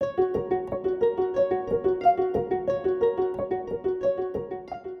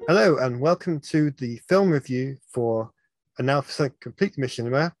Hello and welcome to the film review for A Now for Complete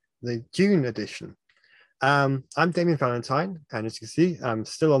Machinima, the June edition. I'm Damien Valentine, and as you can see, I'm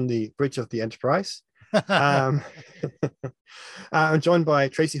still on the bridge of the Enterprise. Um, I'm joined by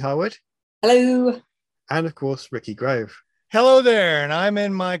Tracy Harwood. Hello. And of course, Ricky Grove. Hello there, and I'm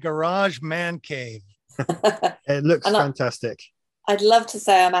in my garage man cave. It looks fantastic. I'd love to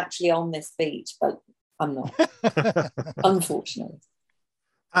say I'm actually on this beach, but I'm not, unfortunately.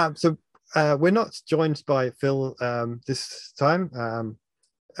 So we're not joined by Phil this time.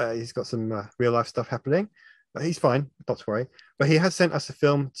 He's got some real life stuff happening, but he's fine, not to worry. But he has sent us a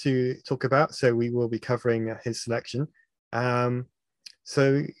film to talk about, so we will be covering his selection.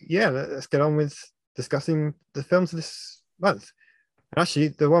 So yeah, let's get on with discussing the films of this month. And actually,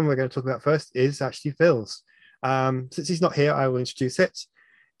 the one we're going to talk about first is actually Phil's. Since he's not here, I will introduce it.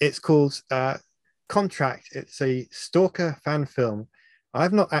 It's called Contract. It's a Stalker fan film.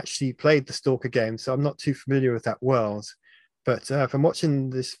 I've not actually played the Stalker game, so I'm not too familiar with that world. But from watching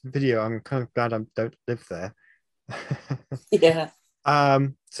this video, I'm kind of glad I don't live there. Yeah.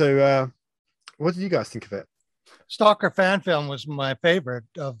 So what did you guys think of it? Stalker fan film was my favorite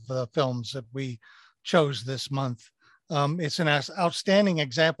of the films that we chose this month. It's an outstanding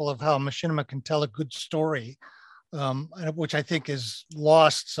example of how Machinima can tell a good story, which I think is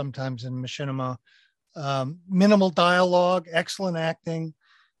lost sometimes in Machinima. Minimal dialogue, excellent acting,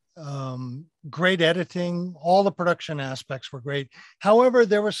 great editing. All the production aspects were great. However,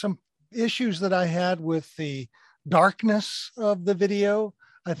 there were some issues that I had with the darkness of the video.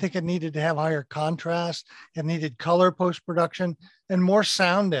 I think it needed to have higher contrast. It needed color post-production and more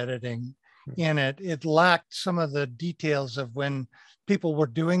sound editing in it. It lacked some of the details of when people were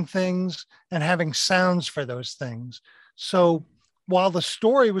doing things and having sounds for those things. So while the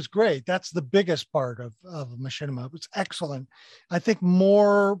story was great, that's the biggest part of Machinima. It was excellent. I think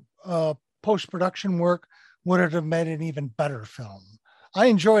more post-production work would have made an even better film. I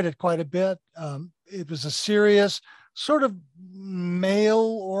enjoyed it quite a bit. It was a serious, sort of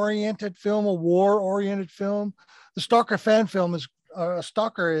male-oriented film, a war-oriented film. The Stalker fan film is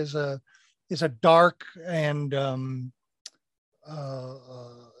Stalker is a dark and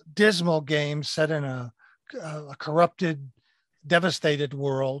dismal game set in a corrupted, devastated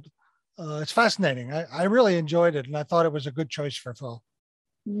world. It's fascinating. I really enjoyed it, and I thought it was a good choice for Phil.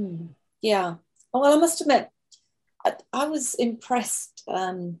 Yeah. Well, I must admit, I was impressed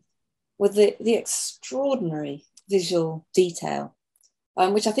with the extraordinary visual detail,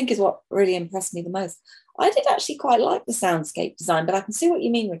 which I think is what really impressed me the most. I did actually quite like the soundscape design, but I can see what you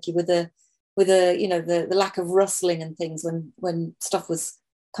mean, Ricky, with the lack of rustling and things when stuff was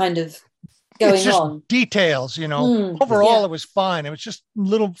kind of going it's just on. Details, overall, it was fine. It was just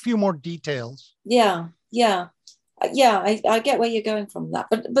few more details. Yeah. I get where you're going from that,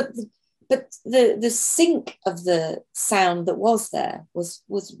 but the sync of the sound that was there was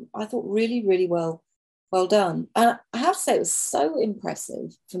I thought really, really well done. And I have to say, it was so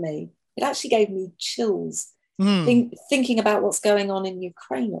impressive for me. It actually gave me chills thinking about what's going on in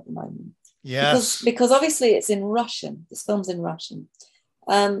Ukraine at the moment. Yes, because obviously it's in Russian. This film's in Russian.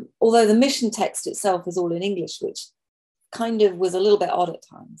 Although the mission text itself is all in English, which kind of was a little bit odd at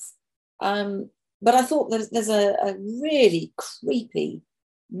times. But I thought there's a really creepy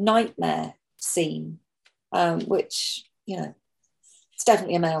nightmare scene, which, it's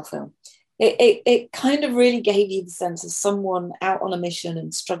definitely a male film. It kind of really gave you the sense of someone out on a mission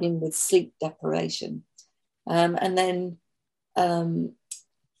and struggling with sleep deprivation. And then,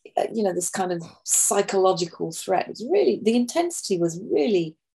 this kind of psychological threat. It's really, the intensity was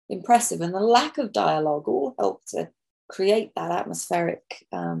really impressive, and the lack of dialogue all helped to create that atmospheric,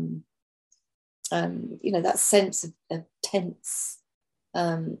 that sense of tense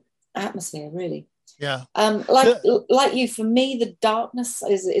atmosphere, really. Yeah. Like you, for me, the darkness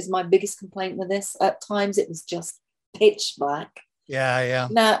is my biggest complaint with this. At times it was just pitch black. Yeah.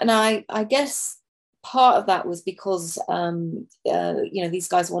 Now I guess part of that was because these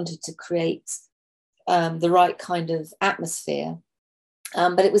guys wanted to create the right kind of atmosphere,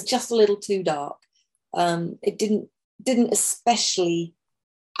 but it was just a little too dark. It didn't especially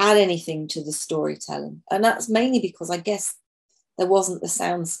add anything to the storytelling, and that's mainly because I guess there wasn't the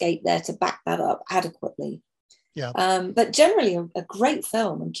soundscape there to back that up adequately. Yeah. But generally a great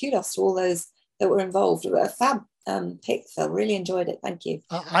film, and kudos to all those that were involved. A fab pick, Phil. Really enjoyed it. Thank you.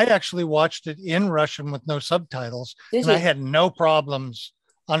 I actually watched it in Russian with no subtitles, Did you? I had no problems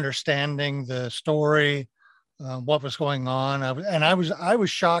understanding the story, what was going on. I was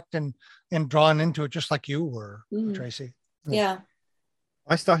shocked and drawn into it, just like you were, Tracy. Yeah.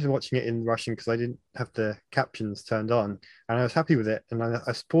 I started watching it in Russian because I didn't have the captions turned on, and I was happy with it. And I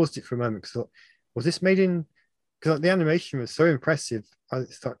paused it for a moment because I thought, was this made in? Because the animation was so impressive.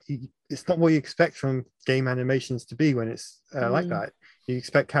 It's not what you expect from game animations to be when it's like that. You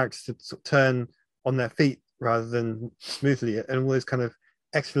expect characters to sort of turn on their feet rather than smoothly, and all those kind of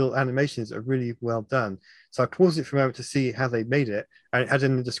extra little animations are really well done. So I paused it for a moment to see how they made it, and it had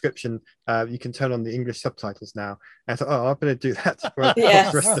in the description, you can turn on the English subtitles now. And I thought, oh, I better do that for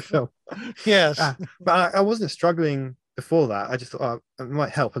the rest of the film. Yes, but I wasn't struggling before that. I just thought, oh, it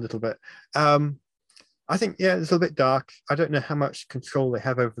might help a little bit. I think, yeah, it's a little bit dark. I don't know how much control they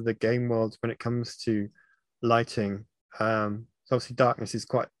have over the game world when it comes to lighting. So obviously, darkness is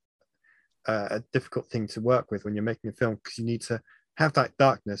quite a difficult thing to work with when you're making a film, because you need to have that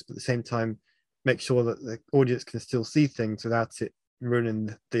darkness, but at the same time, make sure that the audience can still see things without it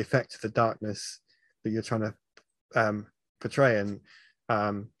ruining the effect of the darkness that you're trying to portray. And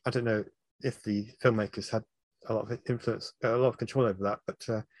I don't know if the filmmakers had a lot of influence, a lot of control over that,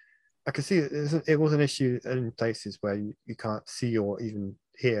 but I can see it was an issue in places where you can't see or even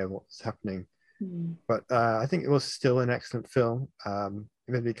hear what's happening. But I think it was still an excellent film.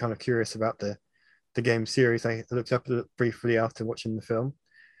 It made me kind of curious about the game series. I looked up it briefly after watching the film.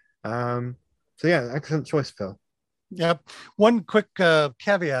 So yeah, excellent choice, Phil. Yep. One quick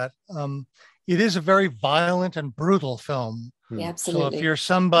caveat. It is a very violent and brutal film. Yeah, absolutely. So if you're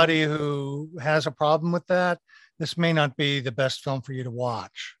somebody who has a problem with that, this may not be the best film for you to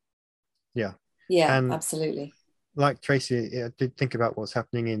watch. Yeah. Yeah, and absolutely. Like Tracy, I did think about what's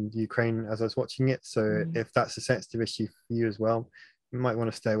happening in Ukraine as I was watching it. So if that's a sensitive issue for you as well, you might want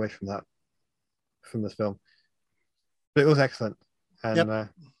to stay away from that, from this film. But it was excellent. And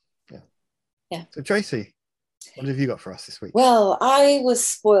yeah. So Tracy, what have you got for us this week? Well, I was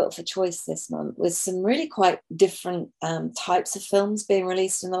spoilt for choice this month with some really quite different types of films being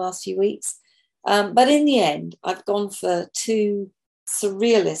released in the last few weeks. But in the end, I've gone for two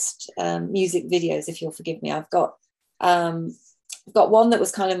surrealist music videos, if you'll forgive me. I've got one that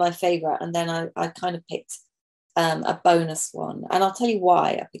was kind of my favorite, and then I kind of picked a bonus one, and I'll tell you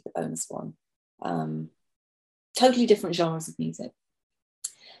why I picked the bonus one. Totally different genres of music.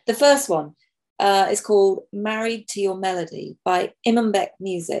 The first one is called Married to Your Melody by Imanbek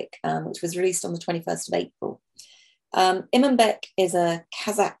Music, which was released on the 21st of April. Imanbek is a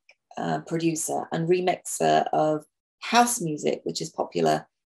Kazakh producer and remixer of house music, which is popular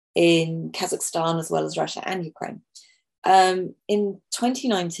in Kazakhstan as well as Russia and Ukraine. In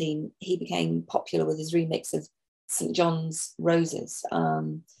 2019, he became popular with his remix of St. John's Roses.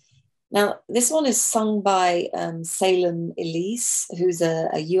 Now, this one is sung by Salem Elise, who's a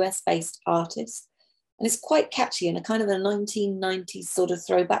US-based artist, and it's quite catchy in a kind of a 1990s sort of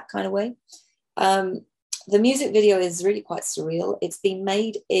throwback kind of way. The music video is really quite surreal. It's been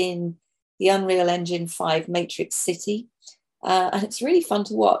made in the Unreal Engine 5 Matrix City, and it's really fun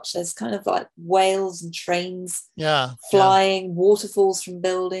to watch. There's kind of like whales and trains flying, waterfalls from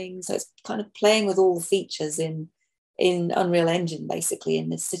buildings. So it's kind of playing with all the features in Unreal Engine, basically, in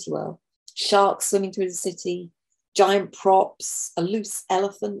this city world. Sharks swimming through the city, giant props, a loose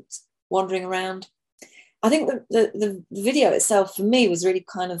elephant wandering around. I think the video itself, for me, was really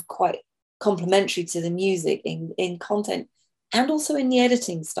kind of quite complementary to the music in content and also in the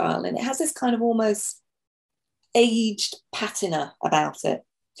editing style. And it has this kind of almost aged patina about it,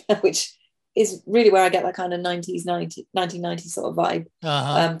 which is really where I get that kind of 1990s sort of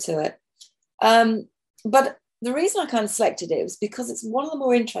vibe to it. But the reason I kind of selected it was because it's one of the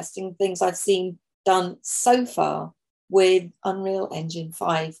more interesting things I've seen done so far with Unreal Engine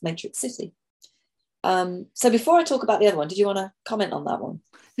 5 Matrix City. So before I talk about the other one, did you want to comment on that one?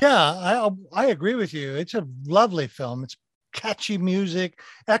 Yeah, I agree with you. It's a lovely film. It's catchy music,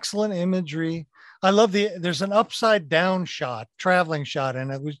 excellent imagery. I love there's an upside down shot, traveling shot,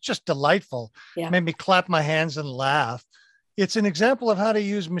 and it was just delightful. Yeah. Made me clap my hands and laugh. It's an example of how to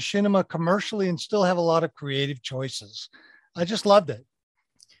use machinima commercially and still have a lot of creative choices. I just loved it.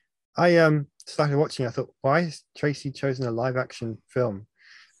 I started watching. I thought, why has Tracy chosen a live action film?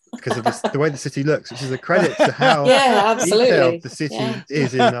 Because of the way the city looks, which is a credit to how detailed the city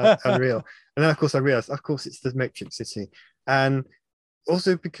is in Unreal. And then, of course, I realized, of course, it's the Matrix City. And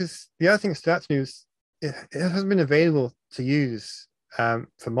also because the other thing that stood out to me was it hasn't been available to use for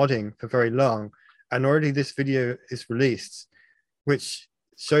modding for very long. And already this video is released, which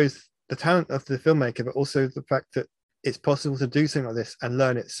shows the talent of the filmmaker, but also the fact that it's possible to do something like this and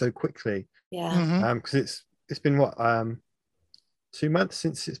learn it so quickly. Yeah. Because it's been what 2 months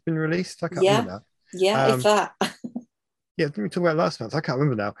since it's been released. I can't remember now. Yeah, if that. Yeah, didn't we talk about it last month? I can't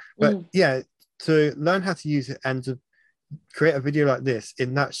remember now. But yeah, to learn how to use it and to create a video like this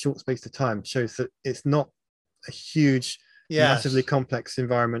in that short space of time shows that it's not a huge, Yes. massively complex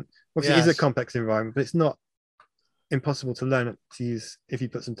environment. Obviously, it is a complex environment, but it's not impossible to learn it to use if you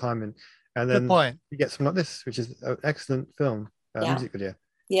put some time in. And Good then point. you get something like this, which is an excellent film, music video.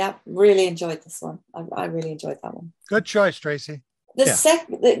 Yeah, really enjoyed this one. I really enjoyed that one. Good choice, Tracy. The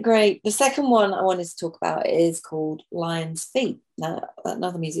second one I wanted to talk about is called Lion's Feet. Now,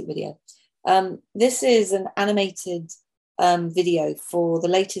 another music video. This is an animated video for the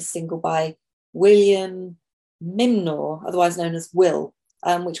latest single by William Mimnor, otherwise known as Will,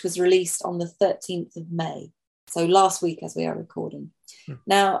 which was released on the 13th of May. So last week as we are recording.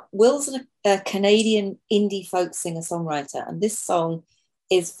 Now, Will's a Canadian indie folk singer-songwriter, and this song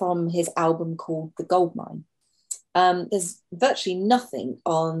is from his album called The Goldmine. There's virtually nothing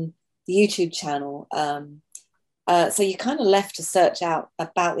on the YouTube channel. So you're kind of left to search out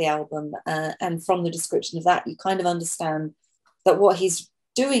about the album, and from the description of that, you kind of understand that what he's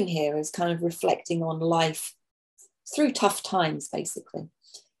doing here is kind of reflecting on life through tough times, basically.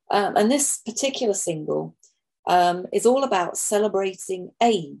 And this particular single is all about celebrating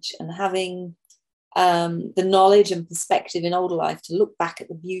age and having the knowledge and perspective in older life to look back at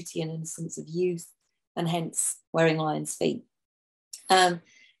the beauty and innocence of youth, and hence wearing lion's feet. Now,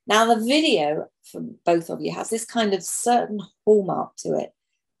 the video for both of you has this kind of certain hallmark to it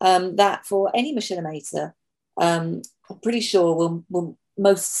that for any machinimator, I'm pretty sure will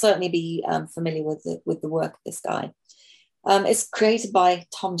most certainly be familiar with the work of this guy. It's created by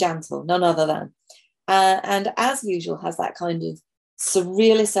Tom Jantel, none other than. And as usual, has that kind of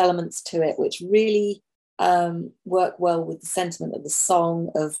surrealist elements to it, which really work well with the sentiment of the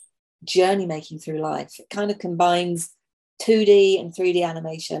song of journey making through life. It kind of combines 2D and 3D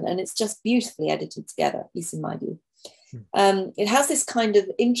animation, and it's just beautifully edited together, at least in my view. It has this kind of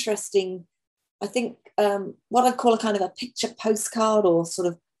interesting, I think, what I'd call a kind of a picture postcard or sort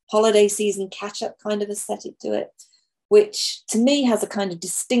of holiday season catch-up kind of aesthetic to it, which to me has a kind of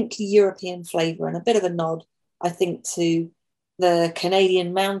distinctly European flavour and a bit of a nod, I think, to the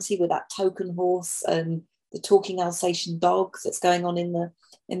Canadian Mountie with that token horse and the talking Alsatian dog that's going on in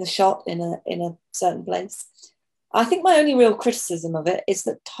the shot in a certain place. I think my only real criticism of it is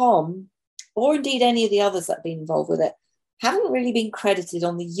that Tom, or indeed any of the others that have been involved with it, haven't really been credited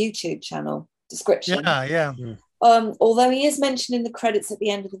on the YouTube channel description. Yeah. Although he is mentioned in the credits at the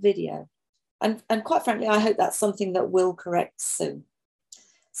end of the video. And quite frankly, I hope that's something that will correct soon.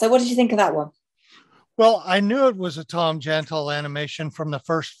 So what did you think of that one? Well, I knew it was a Tom Jantel animation from the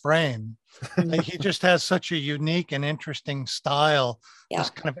first frame. He just has such a unique and interesting style.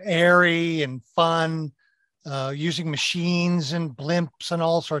 Just kind of airy and fun, using machines and blimps and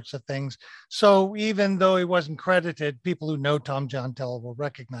all sorts of things. So even though he wasn't credited, people who know Tom Jantel will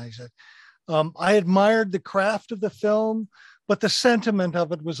recognize it. I admired the craft of the film, but the sentiment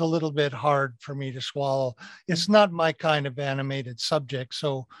of it was a little bit hard for me to swallow. It's not my kind of animated subject.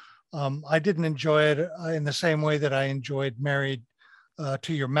 So I didn't enjoy it in the same way that I enjoyed Married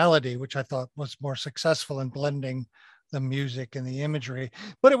to Your Melody, which I thought was more successful in blending the music and the imagery.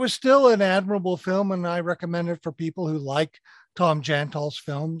 But it was still an admirable film, and I recommend it for people who like Tom Jantel's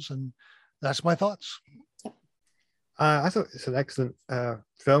films. And that's my thoughts. I thought it's an excellent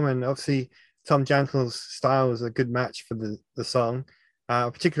film, and obviously Tom Jantel's style is a good match for the song.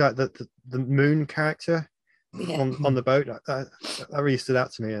 Particularly like the moon character on the boat. That really stood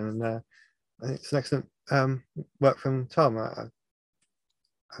out to me, and I think it's an excellent work from Tom. I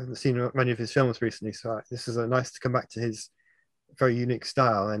haven't seen many of his films recently, so this is nice to come back to his very unique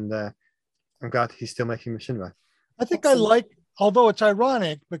style, and I'm glad he's still making machinima. I think I like, although it's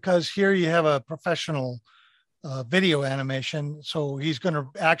ironic because here you have a professional video animation, so he's going to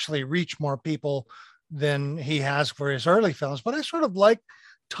actually reach more people than he has for his early films. But I sort of like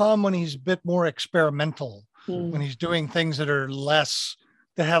Tom when he's a bit more experimental, when he's doing things that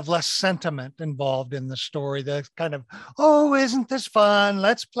have less sentiment involved in the story. That kind of, oh, isn't this fun?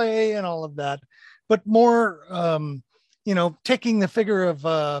 Let's play and all of that. But more, taking the figure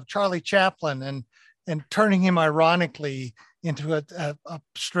of Charlie Chaplin and turning him ironically into a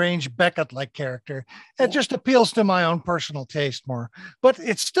strange Beckett-like character. It just appeals to my own personal taste more. But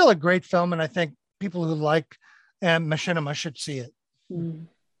it's still a great film, and I think people who like machinima should see it.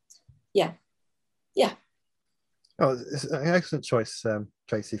 Yeah. Oh, it's an excellent choice,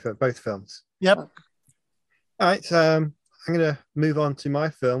 Tracy, for both films. Yep. All right, I'm going to move on to my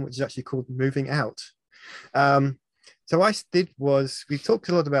film, which is actually called Moving Out. So what I did was, we talked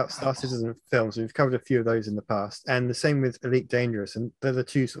a lot about Star Citizen films. We've covered a few of those in the past, and the same with Elite Dangerous, and they're the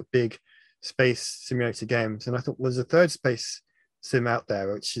two sort of big space simulator games. And I thought there's a third space sim out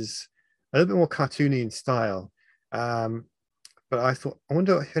there, which is a little bit more cartoony in style, But I thought, I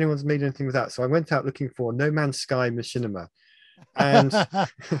wonder if anyone's made anything with that. So I went out looking for No Man's Sky Machinima, and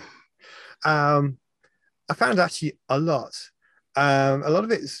I found actually a lot. A lot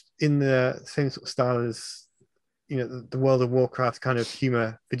of it's in the same sort of style as the World of Warcraft kind of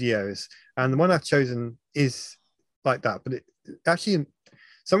humor videos, and the one I've chosen is like that. But it actually,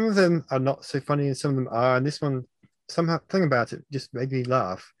 some of them are not so funny, and some of them are. And this one, somehow, something about it just made me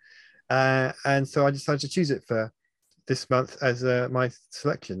laugh, and so I decided to choose it for this month as my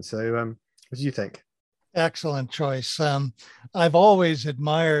selection. So, what do you think? Excellent choice. I've always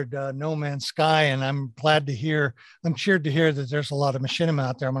admired No Man's Sky, and I'm cheered to hear that there's a lot of machinima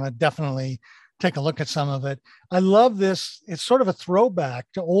out there. I'm going to definitely take a look at some of it. I love this. It's sort of a throwback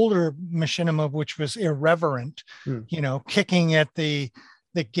to older machinima, which was irreverent, kicking at the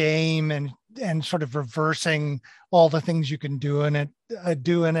game and sort of reversing all the things you can do in it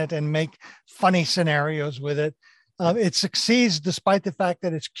and make funny scenarios with it. It succeeds despite the fact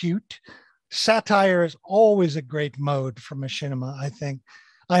that it's cute. Satire is always a great mode for machinima, I think.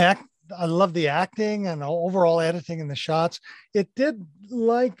 I love the acting and the overall editing and the shots. It did,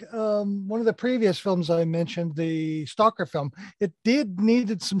 like one of the previous films I mentioned, the Stalker film, it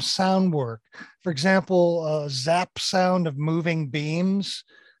needed some sound work. For example, zap sound of moving beams,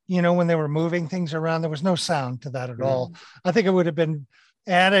 when they were moving things around, there was no sound to that at all. I think it would have been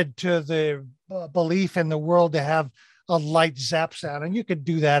added to the belief in the world to have a light zap sound, and you could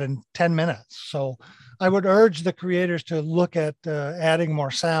do that in 10 minutes. So I would urge the creators to look at adding more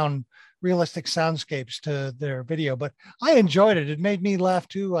realistic soundscapes to their video. But I enjoyed it. It made me laugh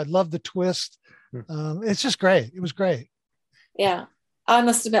too. I love the twist. It's just great. It was great. Yeah, I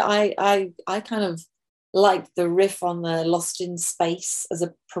must admit, I kind of liked the riff on the Lost in Space as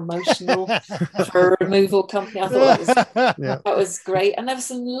a promotional for a removal company. I thought that was great, and there were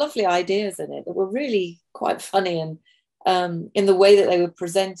some lovely ideas in it that were really quite funny, and in the way that they were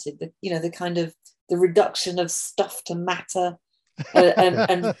presented, the kind of the reduction of stuff to matter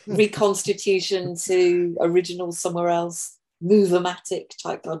and reconstitution to original somewhere else, move-o-matic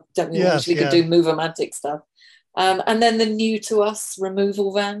type. I don't know if we could do move-o-matic stuff, and then the new to us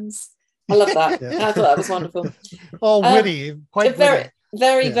removal vans. I love that. I thought that was wonderful. Witty, quite very, witty.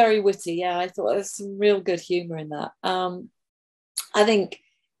 Very, very witty. Yeah, I thought there was some real good humor in that. I think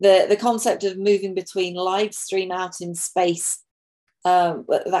the concept of moving between live stream out in space,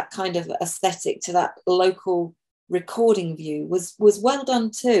 that kind of aesthetic to that local recording view was well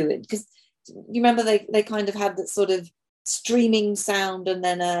done too. Because you remember they kind of had that sort of streaming sound and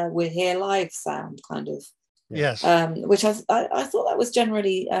then we're here live sound kind of. Yes. Which I thought that was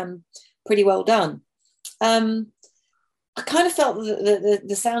generally pretty well done. I kind of felt that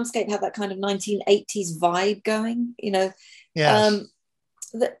the soundscape had that kind of 1980s vibe going, Yes.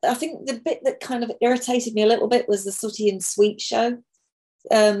 I think the bit that kind of irritated me a little bit was the Sooty and Sweet show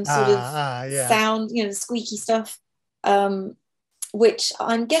sound, squeaky stuff, which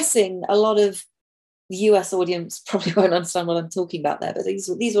I'm guessing a lot of the US audience probably won't understand what I'm talking about there, but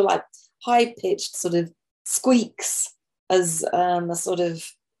these were like high-pitched sort of squeaks as a sort of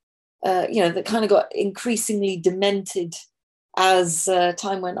that kind of got increasingly demented as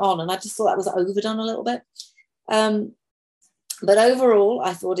time went on, and I just thought that was overdone a little bit. But overall,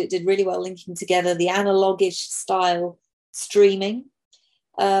 I thought it did really well linking together the analogish style streaming,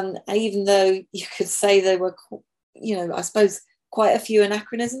 even though you could say there were, I suppose quite a few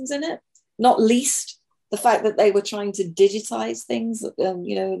anachronisms in it, not least the fact that they were trying to digitize things,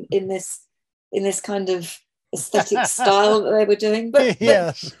 in this kind of aesthetic style that they were doing. But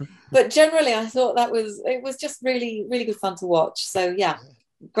yes. But generally, I thought it was just really, really good fun to watch. So yeah,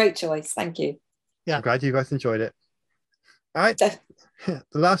 great choice. Thank you. Yeah, I'm glad you guys enjoyed it. All right. The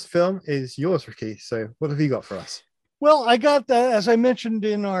last film is yours, Ricky. So what have you got for us? Well, I got, as I mentioned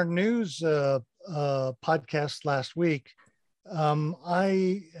in our news podcast last week,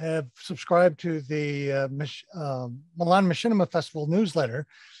 I have subscribed to the Milan Machinima Festival newsletter.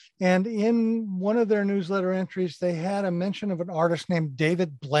 And in one of their newsletter entries, they had a mention of an artist named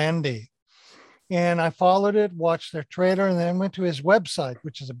David Blandy. And I followed it, watched their trailer, and then went to his website,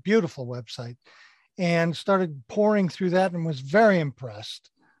 which is a beautiful website, and started pouring through that and was very impressed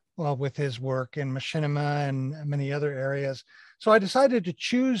with his work in machinima and many other areas. So I decided to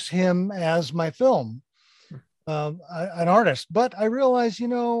choose him as my film, an artist. But I realized,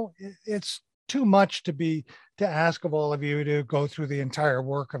 it's too much to ask of all of you to go through the entire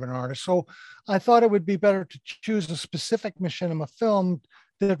work of an artist. So I thought it would be better to choose a specific machinima film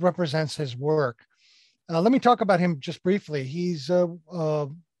that represents his work. Let me talk about him just briefly. He's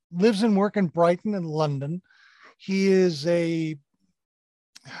lives and works in Brighton and London. He is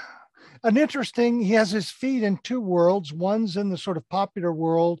an interesting, he has his feet in two worlds. One's in the sort of popular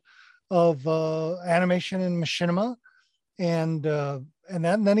world of animation and machinima. And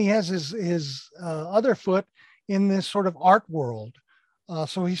then he has his other foot in this sort of art world.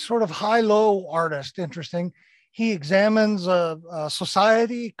 So he's sort of high-low artist, interesting. He examines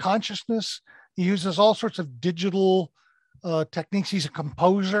society, consciousness. He uses all sorts of digital techniques. He's a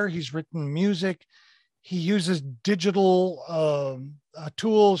composer. He's written music. He uses digital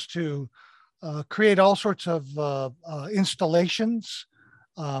tools to create all sorts of installations,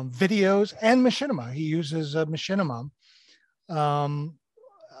 videos, and machinima. He uses machinima.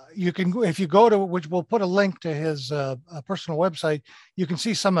 You can, if you go to, which we'll put a link to his personal website, you can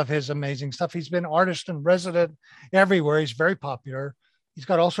see some of his amazing stuff. He's been artist in resident everywhere. He's very popular. He's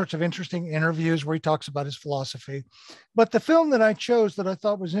got all sorts of interesting interviews where he talks about his philosophy. But the film that I chose that I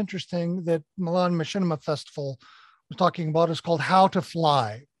thought was interesting that Milan Machinima Festival was talking about is called How to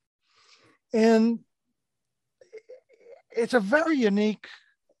Fly. And it's a very unique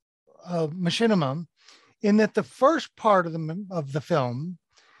machinima in that the first part of the film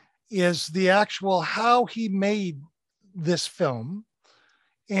is the actual how he made this film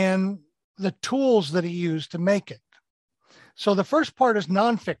and the tools that he used to make it. So the first part is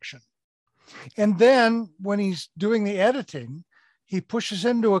nonfiction. And then when he's doing the editing, he pushes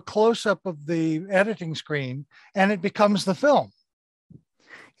into a close-up of the editing screen and it becomes the film.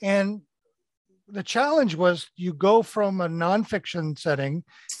 And the challenge was you go from a nonfiction setting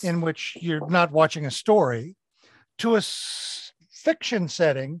in which you're not watching a story to a fiction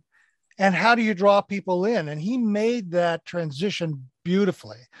setting, and how do you draw people in? And he made that transition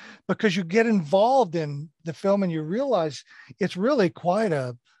beautifully because you get involved in the film and you realize it's really quite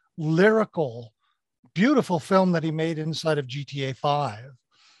a lyrical, beautiful film that he made inside of GTA 5.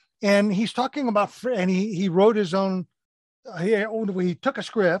 And he's talking about, and he wrote his own, he took a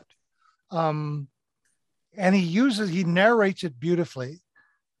script, and he narrates it beautifully.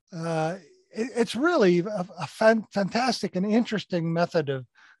 It's really a fantastic and interesting method of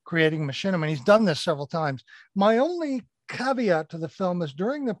creating machinima. And he's done this several times. My only caveat to the film is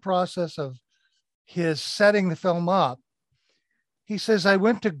during the process of his setting the film up, he says, I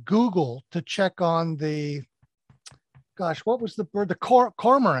went to Google to check on the, what was the bird? The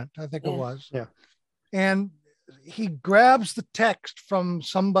cormorant, I think it was. Yeah. And he grabs the text from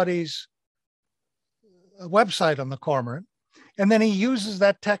somebody's website on the cormorant, and then he uses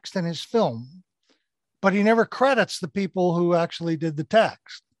that text in his film, but he never credits the people who actually did the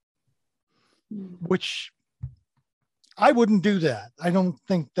text, which I wouldn't do that. I don't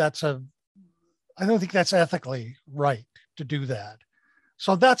think that's ethically right to do that.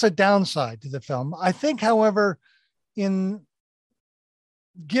 So that's a downside to the film. I think, however, given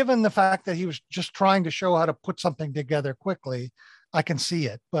the fact that he was just trying to show how to put something together quickly, I can see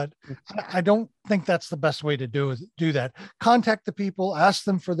it, but I don't think that's the best way to do that. Contact the people, ask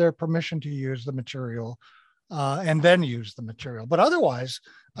them for their permission to use the material, and then use the material. But otherwise,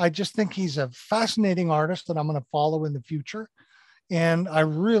 I just think he's a fascinating artist that I'm going to follow in the future. And I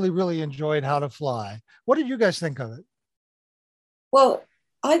really, really enjoyed How to Fly. What did you guys think of it? Well,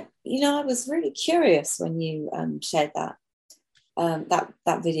 I was really curious when you shared that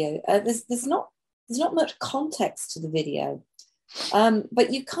video. There's not much context to the video.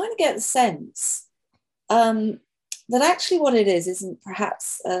 But you kind of get the sense that actually what it is isn't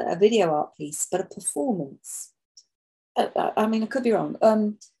perhaps a video art piece, but a performance. I mean, I could be wrong.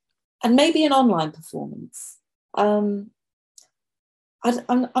 And maybe an online performance. I'm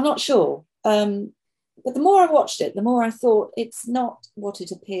not sure. But the more I watched it, the more I thought it's not what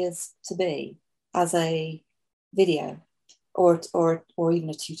it appears to be as a video or even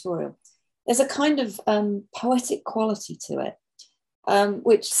a tutorial. There's a kind of poetic quality to it.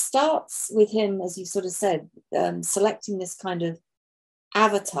 Which starts with him, as you sort of said, selecting this kind of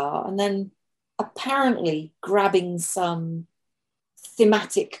avatar and then apparently grabbing some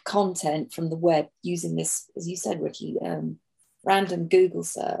thematic content from the web using this, as you said, Ricky, random Google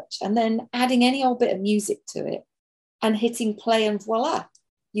search, and then adding any old bit of music to it and hitting play, and voila,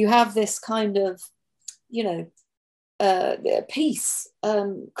 you have this kind of, piece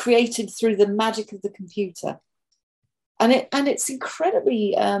created through the magic of the computer. And it's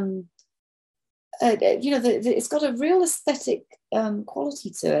incredibly, it's got a real aesthetic quality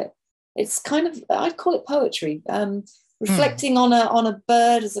to it. It's kind of, I'd call it poetry, reflecting on a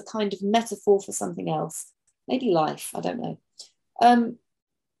bird as a kind of metaphor for something else, maybe life, I don't know.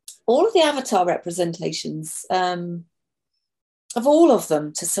 All of the avatar representations, of all of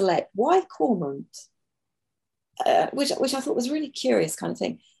them to select, why cormorant? Which I thought was really curious kind of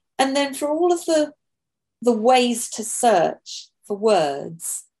thing. And then for all of the ways to search for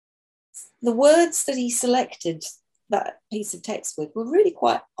words, the words that he selected that piece of text with were really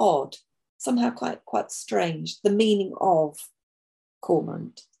quite odd, somehow quite strange. The meaning of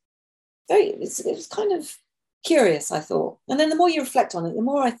cormorant. It was kind of curious, I thought. And then the more you reflect on it, the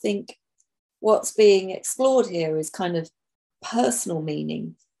more I think what's being explored here is kind of personal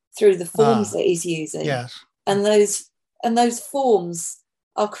meaning through the forms that he's using. Yes. And those forms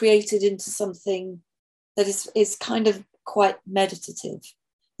are created into something that is kind of quite meditative.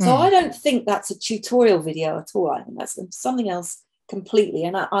 So I don't think that's a tutorial video at all. I think that's something else completely.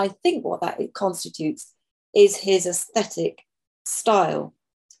 And I think what that it constitutes is his aesthetic style.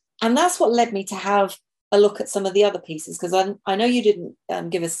 And that's what led me to have a look at some of the other pieces, because I know you didn't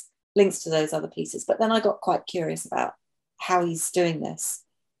give us links to those other pieces, but then I got quite curious about how he's doing this.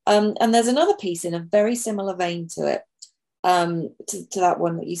 And there's another piece in a very similar vein to it, to that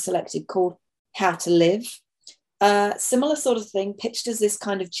one that you selected, called How to Live. Similar sort of thing, pitched as this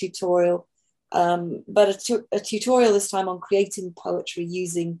kind of tutorial, but a tutorial this time on creating poetry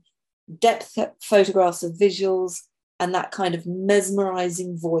using depth photographs of visuals and that kind of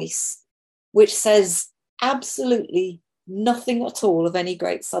mesmerizing voice, which says absolutely nothing at all of any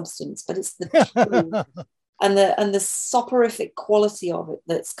great substance, but it's the truth and the soporific quality of it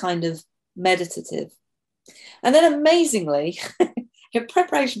that's kind of meditative. And then amazingly, in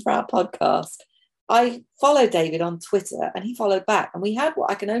preparation for our podcast, I followed David on Twitter and he followed back, and we had what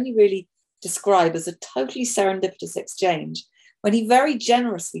I can only really describe as a totally serendipitous exchange when he very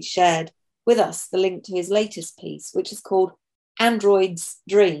generously shared with us the link to his latest piece, which is called Android's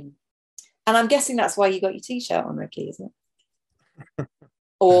Dream. And I'm guessing that's why you got your t-shirt on, Ricky, isn't it?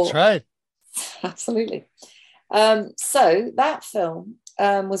 That's right. Absolutely. So that film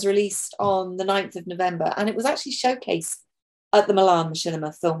was released on the 9th of November, and it was actually showcased at the Milan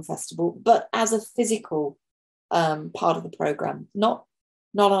Machinima Film Festival, but as a physical part of the program, not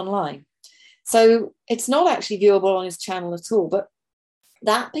online. So it's not actually viewable on his channel at all. But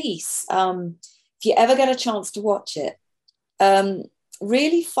that piece, if you ever get a chance to watch it,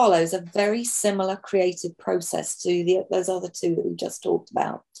 really follows a very similar creative process to those other two that we just talked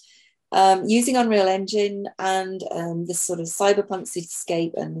about. Using Unreal Engine and this sort of cyberpunk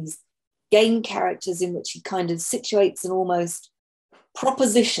cityscape and these game characters in which he kind of situates an almost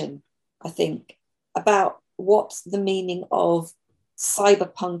proposition, I think, about what the meaning of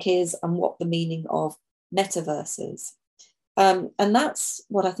cyberpunk is and what the meaning of metaverse is. And that's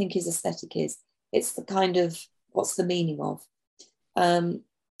what I think his aesthetic is. It's the kind of what's the meaning of.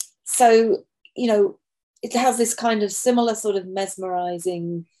 So, it has this kind of similar sort of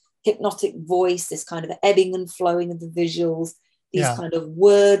mesmerizing, hypnotic voice, this kind of ebbing and flowing of the visuals, these kind of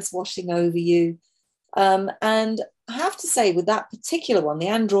words washing over you. And I have to say, with that particular one, the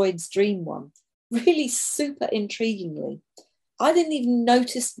Android's Dream one, really super intriguingly, I didn't even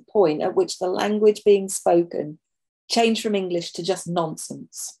notice the point at which the language being spoken changed from English to just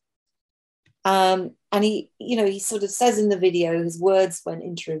nonsense. And he sort of says in the video, his words went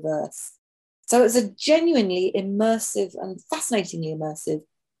into reverse. So it was a genuinely immersive and fascinatingly immersive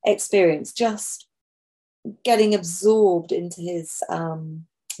experience, just getting absorbed into his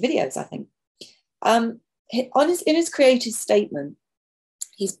videos, I think. In his creative statement,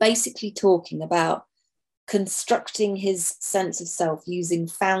 he's basically talking about constructing his sense of self using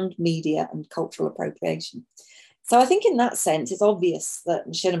found media and cultural appropriation. So I think in that sense, it's obvious that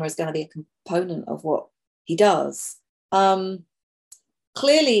machinima is going to be a component of what he does.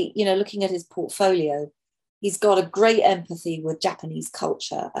 Clearly, looking at his portfolio, he's got a great empathy with Japanese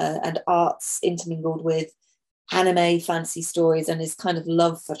culture and arts intermingled with anime, fantasy stories, and his kind of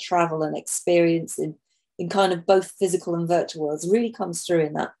love for travel and experience in kind of both physical and virtual worlds really comes through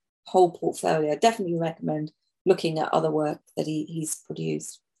in that whole portfolio. I definitely recommend looking at other work that he's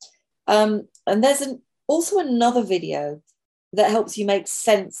produced. And there's also another video that helps you make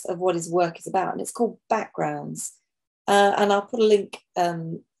sense of what his work is about, and it's called Backgrounds. And I'll put a link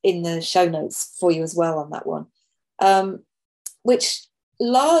in the show notes for you as well on that one, which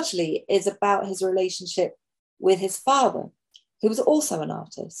largely is about his relationship with his father, who was also an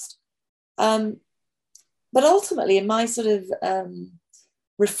artist. But ultimately, in my sort of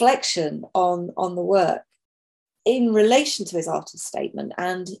reflection on the work in relation to his artist statement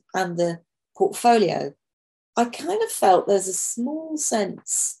and the portfolio, I kind of felt there's a small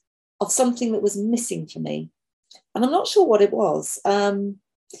sense of something that was missing for me. And I'm not sure what it was or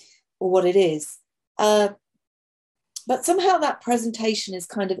what it is. But somehow that presentation is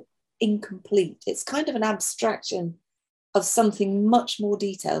kind of incomplete. It's kind of an abstraction of something much more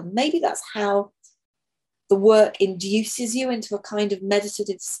detailed. Maybe that's how the work induces you into a kind of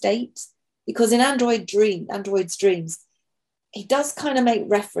meditative state. Because in Android's Dreams, he does kind of make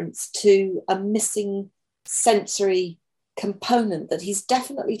reference to a missing sensory component that he's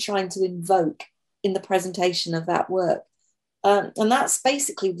definitely trying to invoke in the presentation of that work. And that's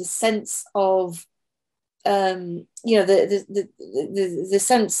basically the sense of, the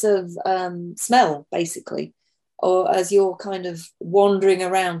sense of smell, basically, or as you're kind of wandering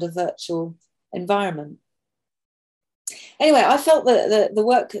around a virtual environment. Anyway, I felt that the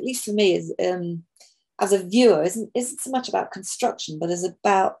work, at least for me, is as a viewer, isn't so much about construction, but is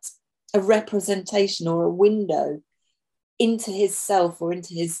about a representation or a window into his self or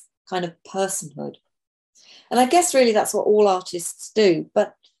into his kind of personhood. And I guess really that's what all artists do.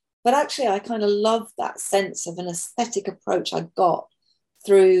 But actually, I kind of love that sense of an aesthetic approach I got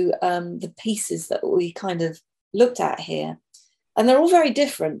through the pieces that we kind of looked at here. And they're all very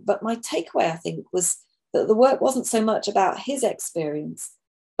different. But my takeaway, I think, was that the work wasn't so much about his experience,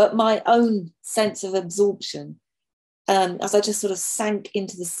 but my own sense of absorption, as I just sort of sank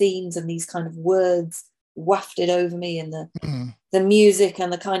into the scenes and these kind of words wafted over me, and the music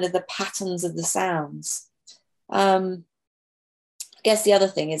and the kind of the patterns of the sounds. I guess the other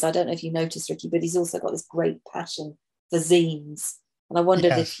thing is, I don't know if you noticed, Ricky, but he's also got this great passion for zines. And I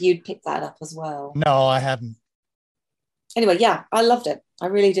wondered if you'd pick that up as well. No, I hadn't. Anyway, yeah, I loved it. I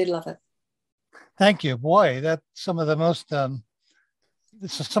really did love it. Thank you. Boy, that's some of the most,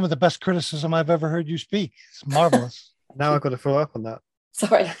 this is some of the best criticism I've ever heard you speak. It's marvelous. Now I've got to follow up on that.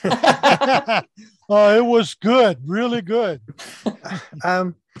 Sorry. Oh, it was good. Really good.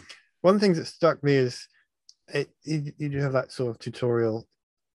 One of the things that struck me is you do have that sort of tutorial,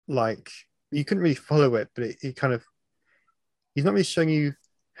 like you couldn't really follow it, but it kind of, he's not really showing you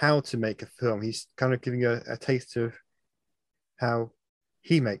how to make a film. He's kind of giving you a taste of how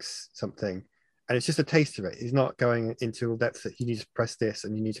he makes something. And it's just a taste of it. He's not going into all depth that you need to press this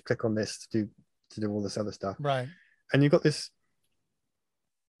and you need to click on this to do all this other stuff. Right. And you've got this,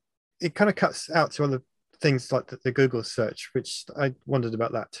 it kind of cuts out to other things like the Google search, which I wondered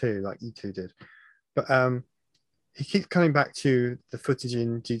about that too, like you two did. But he keeps coming back to the footage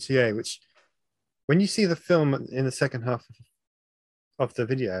in GTA, which when you see the film in the second half of the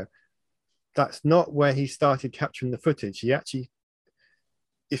video, that's not where he started capturing the footage. He actually,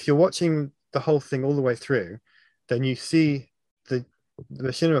 if you're watching the whole thing all the way through, then you see the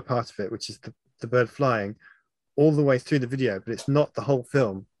machinima part of it, which is the bird flying all the way through the video, but it's not the whole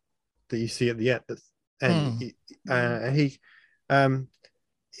film that you see at the end. And he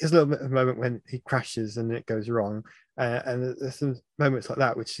has a little bit of a moment when he crashes and it goes wrong. And there's some moments like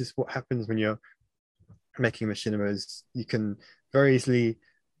that, which is what happens when you're making machinimas. You can very easily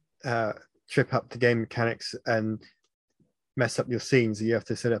trip up the game mechanics and mess up your scenes. You have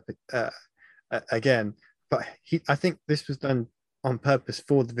to set up again. But I think this was done on purpose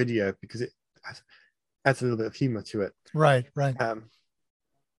for the video because it adds a little bit of humor to it. Right.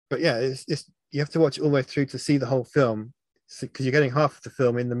 But yeah, it's you have to watch it all the way through to see the whole film, because you're getting half of the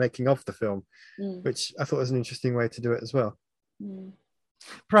film in the making of the film, which I thought was an interesting way to do it as well.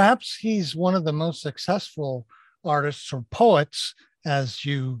 Perhaps he's one of the most successful artists or poets, as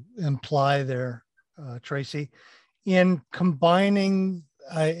you imply there, Tracy, in combining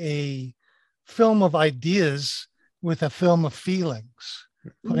a film of ideas with a film of feelings,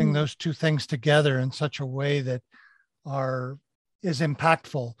 putting those two things together in such a way that is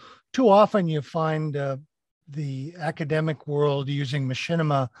impactful. Too often you find the academic world using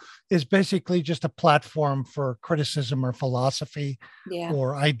machinima is basically just a platform for criticism or philosophy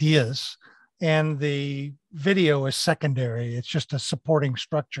or ideas. And the video is secondary. It's just a supporting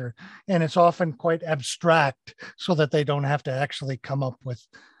structure. And it's often quite abstract so that they don't have to actually come up with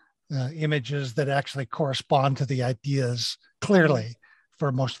images that actually correspond to the ideas clearly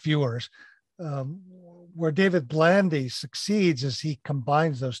for most viewers. Where David Blandy succeeds is he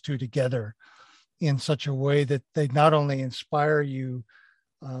combines those two together in such a way that they not only inspire you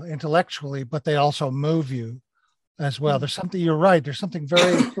intellectually, but they also move you as well. There's something, you're right, there's something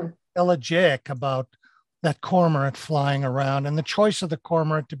very elegiac about that cormorant flying around and the choice of the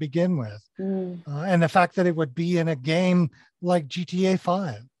cormorant to begin with. And the fact that it would be in a game like GTA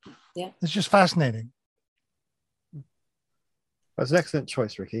 5. Yeah. It's just fascinating. That's an excellent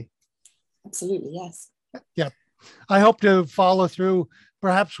choice, Ricky. Absolutely, yes. Yeah. I hope to follow through.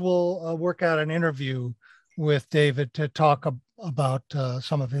 Perhaps we'll work out an interview with David to talk about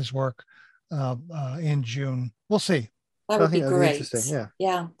some of his work in June. We'll see. That would be great. Interesting.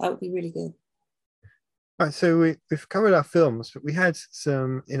 Yeah, that would be really good. All right, so we've covered our films, but we had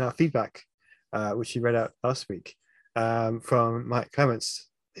some in our feedback, which you read out last week, from Mike Clements.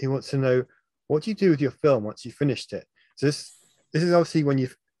 He wants to know, what do you do with your film once you finished it? So this is obviously when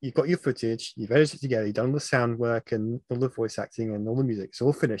you've you've got your footage, you've edited it together, you've done all the sound work and all the voice acting and all the music. It's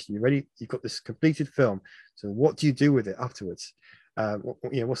all finished. You're ready. You've got this completed film. So what do you do with it afterwards?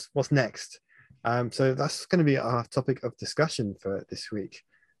 What's next? So that's going to be our topic of discussion for this week.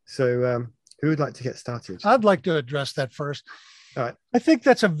 So who would like to get started? I'd like to address that first. All right. I think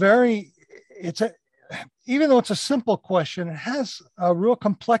that's even though it's a simple question, it has a real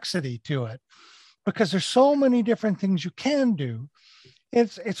complexity to it because there's so many different things you can do.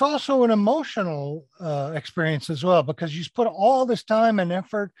 It's also an emotional experience as well, because you've put all this time and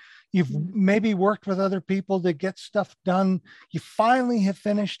effort. You've maybe worked with other people to get stuff done. You finally have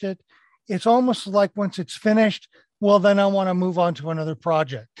finished it. It's almost like once it's finished, well, then I want to move on to another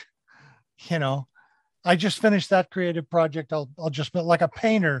project. I just finished that creative project. I'll just like a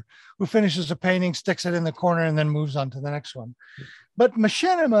painter who finishes a painting, sticks it in the corner, and then moves on to the next one. But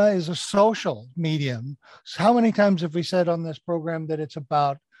machinima is a social medium. So how many times have we said on this program that it's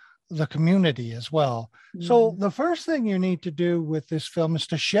about the community as well? Mm-hmm. So the first thing you need to do with this film is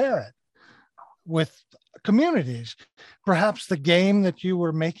to share it with communities. Perhaps the game that you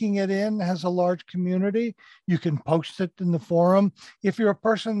were making it in has a large community. You can post it in the forum. If you're a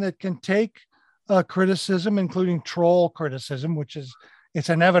person that can take criticism, including troll criticism, it's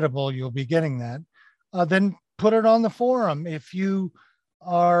inevitable you'll be getting that, then put it on the forum. If you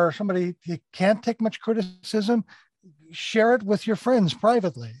are somebody who can't take much criticism, share it with your friends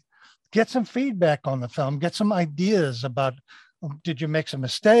privately. Get some feedback on the film. Get some ideas about, did you make some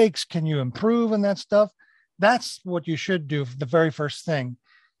mistakes? Can you improve and that stuff? That's what you should do for the very first thing.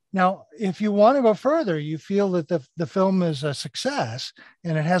 Now, if you want to go further, you feel that the film is a success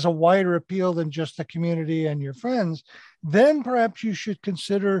and it has a wider appeal than just the community and your friends, then perhaps you should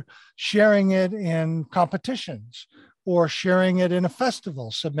consider sharing it in competitions or sharing it in a festival,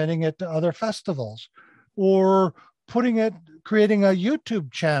 submitting it to other festivals, or creating a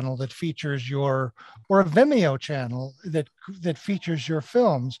YouTube channel that features or a Vimeo channel that features your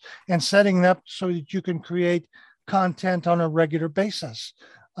films, and setting up so that you can create content on a regular basis.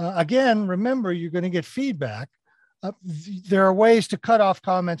 Again, remember, you're going to get feedback. There are ways to cut off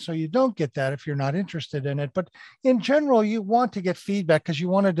comments so you don't get that if you're not interested in it. But in general, you want to get feedback because you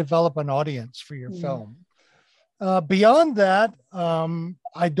want to develop an audience for your film. Beyond that,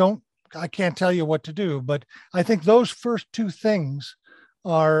 I can't tell you what to do, but I think those first two things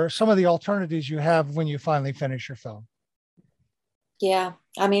are some of the alternatives you have when you finally finish your film. Yeah,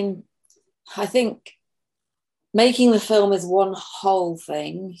 I mean, I think making the film is one whole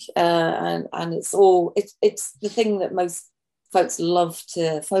thing, and it's the thing that most folks love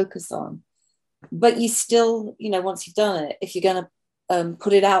to focus on. But you still, once you've done it, if you're going to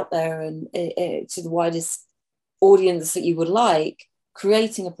put it out there and to the widest audience that you would like,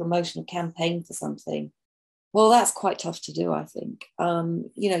 creating a promotional campaign for something, well, that's quite tough to do, I think.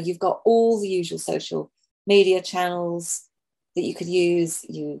 You've got all the usual social media channels that you could use.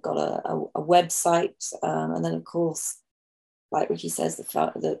 You've got a website, and then of course, like Ricky says,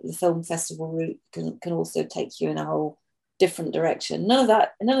 the film festival route can also take you in a whole different direction. None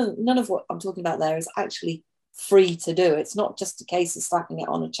of what I'm talking about there is actually free to do. It's not just a case of slapping it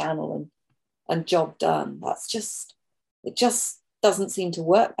on a channel and job done. It just doesn't seem to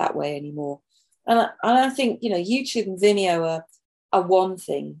work that way anymore. And I think YouTube and Vimeo are one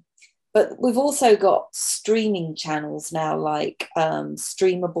thing. But we've also got streaming channels now, like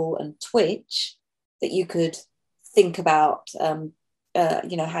Streamable and Twitch, that you could think about,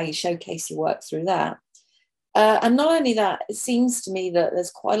 how you showcase your work through that. And not only that, it seems to me that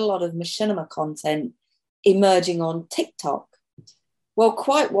there's quite a lot of machinima content emerging on TikTok. Well,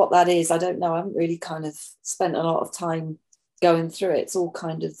 quite what that is, I don't know. I haven't really kind of spent a lot of time going through it. It's all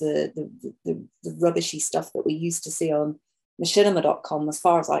kind of the rubbishy stuff that we used to see on machinima.com, as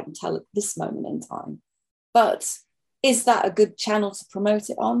far as I can tell at this moment in time. But is that a good channel to promote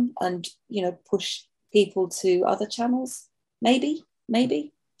it on and, push people to other channels? Maybe.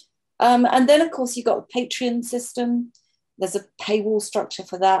 And then, of course, you've got the Patreon system. There's a paywall structure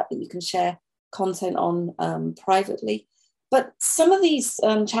for that you can share content on privately. But some of these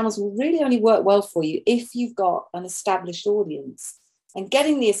channels will really only work well for you if you've got an established audience. And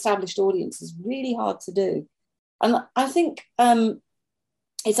getting the established audience is really hard to do. And I think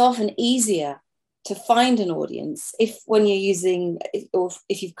it's often easier to find an audience when you're using, or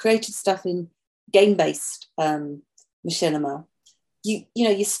if you've created stuff in game-based machinima,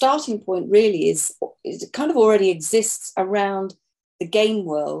 your starting point really is it kind of already exists around the game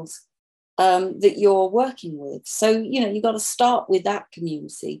world that you're working with. So, you've got to start with that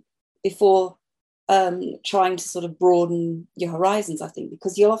community before trying to sort of broaden your horizons, I think,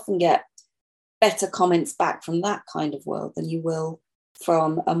 because you'll often get better comments back from that kind of world than you will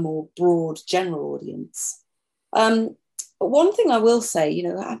from a more broad general audience. One thing I will say, you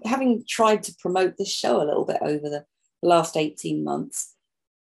know, having tried to promote this show a little bit over the last 18 months,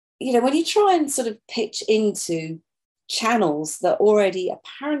 you know, when you try and sort of pitch into channels that already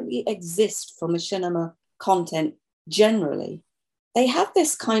apparently exist for machinima content generally, they have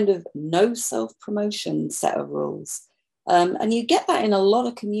this kind of no self-promotion set of rules. And you get that in a lot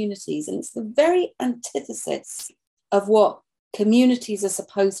of communities, and it's the very antithesis of what communities are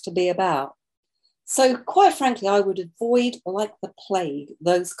supposed to be about. So quite frankly, I would avoid like the plague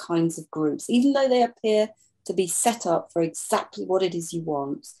those kinds of groups, even though they appear to be set up for exactly what it is you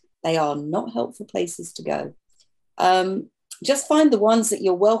want. They are not helpful places to go. Just find the ones that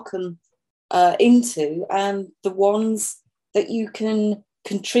you're welcome into, and the ones that you can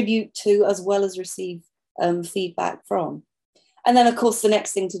contribute to as well as receive feedback from. And then, of course, the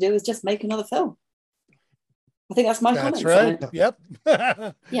next thing to do is just make another film. I think that's my comment. That's right. Yep.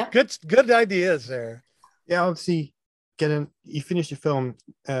 Yeah. Good ideas there. Yeah, obviously, you finish your film,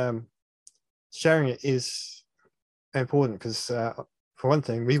 sharing it is important because, for one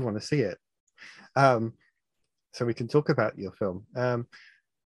thing, we want to see it, so we can talk about your film.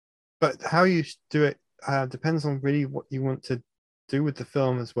 But how you do it depends on really what you want to do with the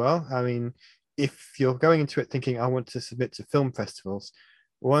film as well. I mean, if you're going into it thinking I want to submit to film festivals,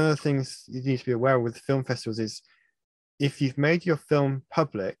 one of the things you need to be aware of with film festivals is if you've made your film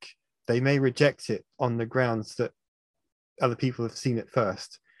public, they may reject it on the grounds that other people have seen it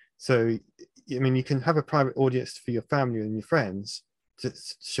first. So, I mean, you can have a private audience for your family and your friends to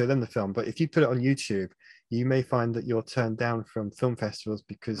show them the film. But if you put it on YouTube, you may find that you're turned down from film festivals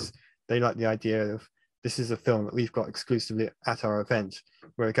because they like the idea of this is a film that we've got exclusively at our event,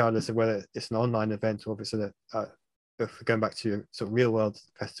 regardless of whether it's an online event or if it's if we're going back to sort of real world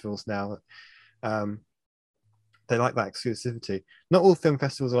festivals now, they like that exclusivity. Not all film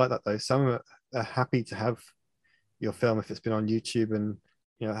festivals are like that though. Some are happy to have your film if it's been on YouTube and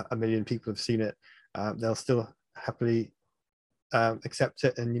you know 1 million people have seen it. They'll still happily accept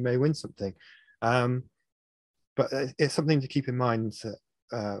it, and you may win something. But it's something to keep in mind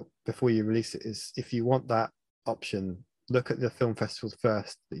before you release it. Is if you want that option, look at the film festivals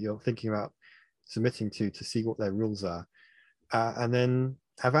first that you're thinking about submitting to see what their rules are, and then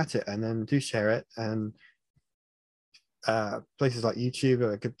have at it, and then do share it. And places like YouTube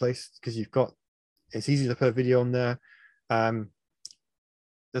are a good place because it's easy to put a video on there,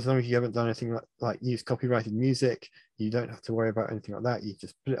 as long as you haven't done anything like use copyrighted music. You don't have to worry about anything like that. You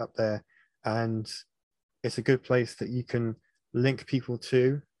just put it up there, and it's a good place that you can link people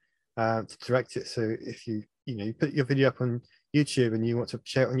to direct it. So if you put your video up on YouTube and you want to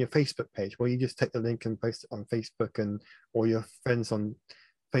share it on your Facebook page, well, you just take the link and post it on Facebook, and all your friends on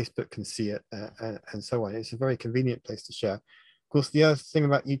Facebook can see it, and so on. It's a very convenient place to share. Of course, the other thing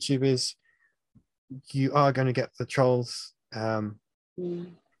about YouTube is you are going to get the trolls. I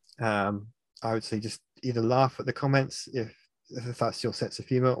would say just either laugh at the comments if that's your sense of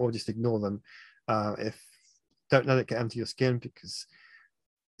humor, or just ignore them. If don't let it get under your skin, because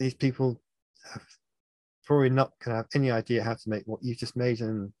these people have probably not going to have any idea how to make what you've just made,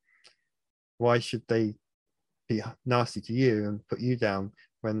 and why should they be nasty to you and put you down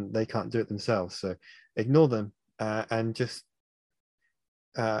when they can't do it themselves? So ignore them, and just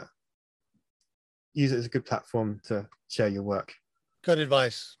use it as a good platform to share your work. Good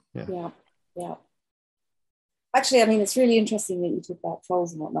advice. Yeah. Actually, I mean, it's really interesting that you talk about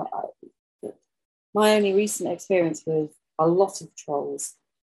trolls and whatnot. My only recent experience with a lot of trolls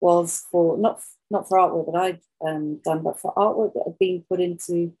was for not for artwork that I'd done, but for artwork that had been put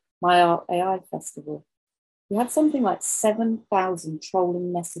into my Art AI festival. We had something like 7,000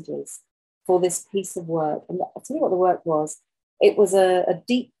 trolling messages for this piece of work. And I'll tell you what the work was. It was a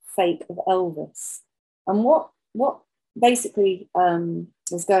deep fake of Elvis. And what basically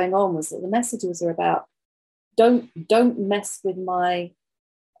was going on was that the messages were about don't mess with my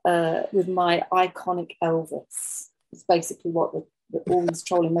iconic Elvis. It's basically what all these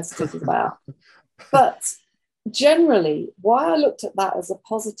trolling messages is about. But generally, why I looked at that as a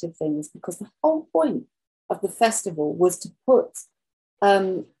positive thing is because the whole point of the festival was to put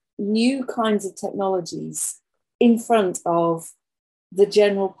new kinds of technologies in front of the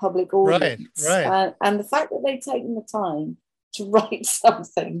general public audience. Right. And the fact that they'd taken the time to write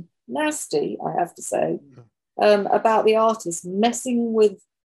something nasty, I have to say, about the artist messing with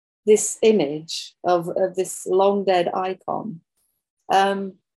this image of this long dead icon,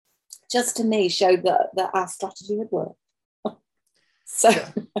 just to me showed that our strategy had worked.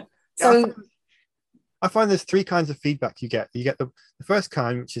 I find there's 3 kinds of feedback you get. You get the first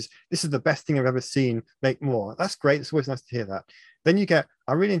kind, which is, this is the best thing I've ever seen, make more. That's great. It's always nice to hear that. Then you get,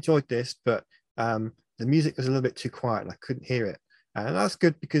 I really enjoyed this, but the music was a little bit too quiet and I couldn't hear it. And that's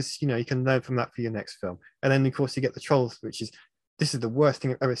good because, you can learn from that for your next film. And then, of course, you get the trolls, which is, this is the worst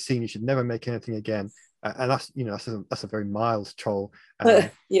thing I've ever seen. You should never make anything again. And that's, that's a very mild troll.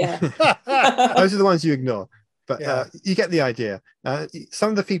 Yeah. Those are the ones you ignore. But Yeah. You get the idea.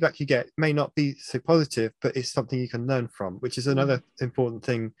 Some of the feedback you get may not be so positive, but it's something you can learn from, which is another important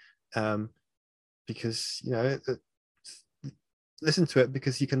thing. Because, listen to it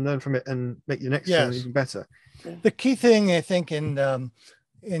because you can learn from it and make your next film even better. The key thing, I think, in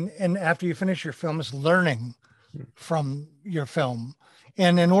after you finish your film is learning from your film.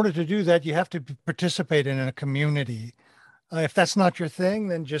 And in order to do that, you have to participate in a community. If that's not your thing,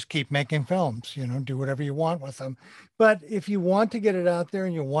 then just keep making films, do whatever you want with them. But if you want to get it out there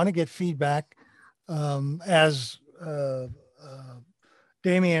and you want to get feedback, as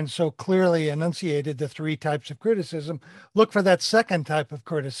Damien so clearly enunciated the 3 types of criticism, look for that second type of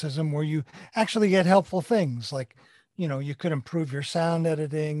criticism where you actually get helpful things like, you could improve your sound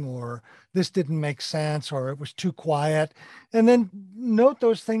editing, or this didn't make sense, or it was too quiet. And then note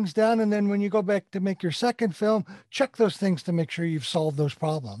those things down. And then when you go back to make your second film, check those things to make sure you've solved those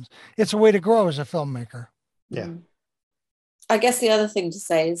problems. It's a way to grow as a filmmaker. Yeah. I guess the other thing to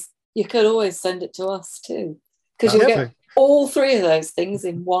say is you could always send it to us too, because you'll get all 3 of those things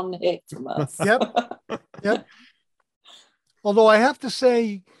in one hit from us. Yep. Although I have to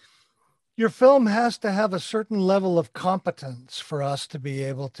say, your film has to have a certain level of competence for us to be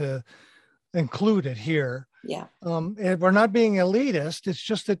able to include it here. Yeah. And we're not being elitist. It's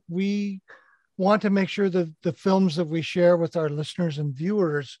just that we want to make sure that the films that we share with our listeners and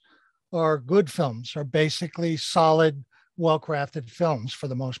viewers are good films, are basically solid, well-crafted films for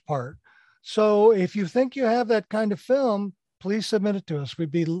the most part. So if you think you have that kind of film, please submit it to us.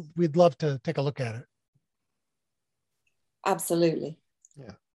 We'd love to take a look at it. Absolutely.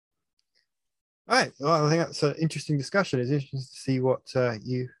 Yeah. All right. Well, I think that's an interesting discussion. It's interesting to see what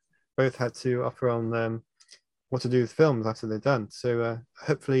you both had to offer on what to do with films after they're done. So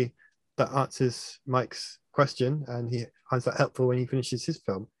hopefully that answers Mike's question and he finds that helpful when he finishes his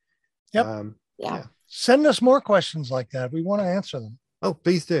film. Yep. Yeah. Send us more questions like that. We want to answer them. Oh,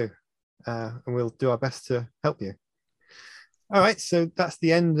 please do. And we'll do our best to help you. All right. So that's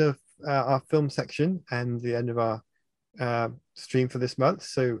the end of our film section and the end of our stream for this month.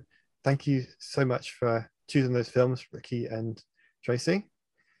 So thank you so much for choosing those films, Ricky and Tracy.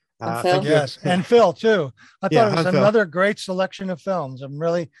 And Phil. Yes, and Phil too. I thought it was Phil. another great selection of films.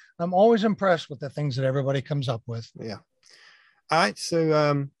 I'm always impressed with the things that everybody comes up with. Yeah. All right.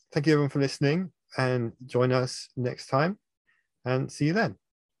 So thank you everyone for listening and join us next time and see you then.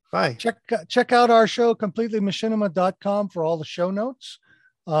 Bye. Check out our show, completelymachinima.com, for all the show notes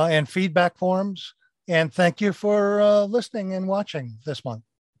and feedback forms. And thank you for listening and watching this month.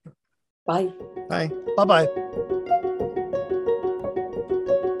 Bye. Bye. Bye-bye.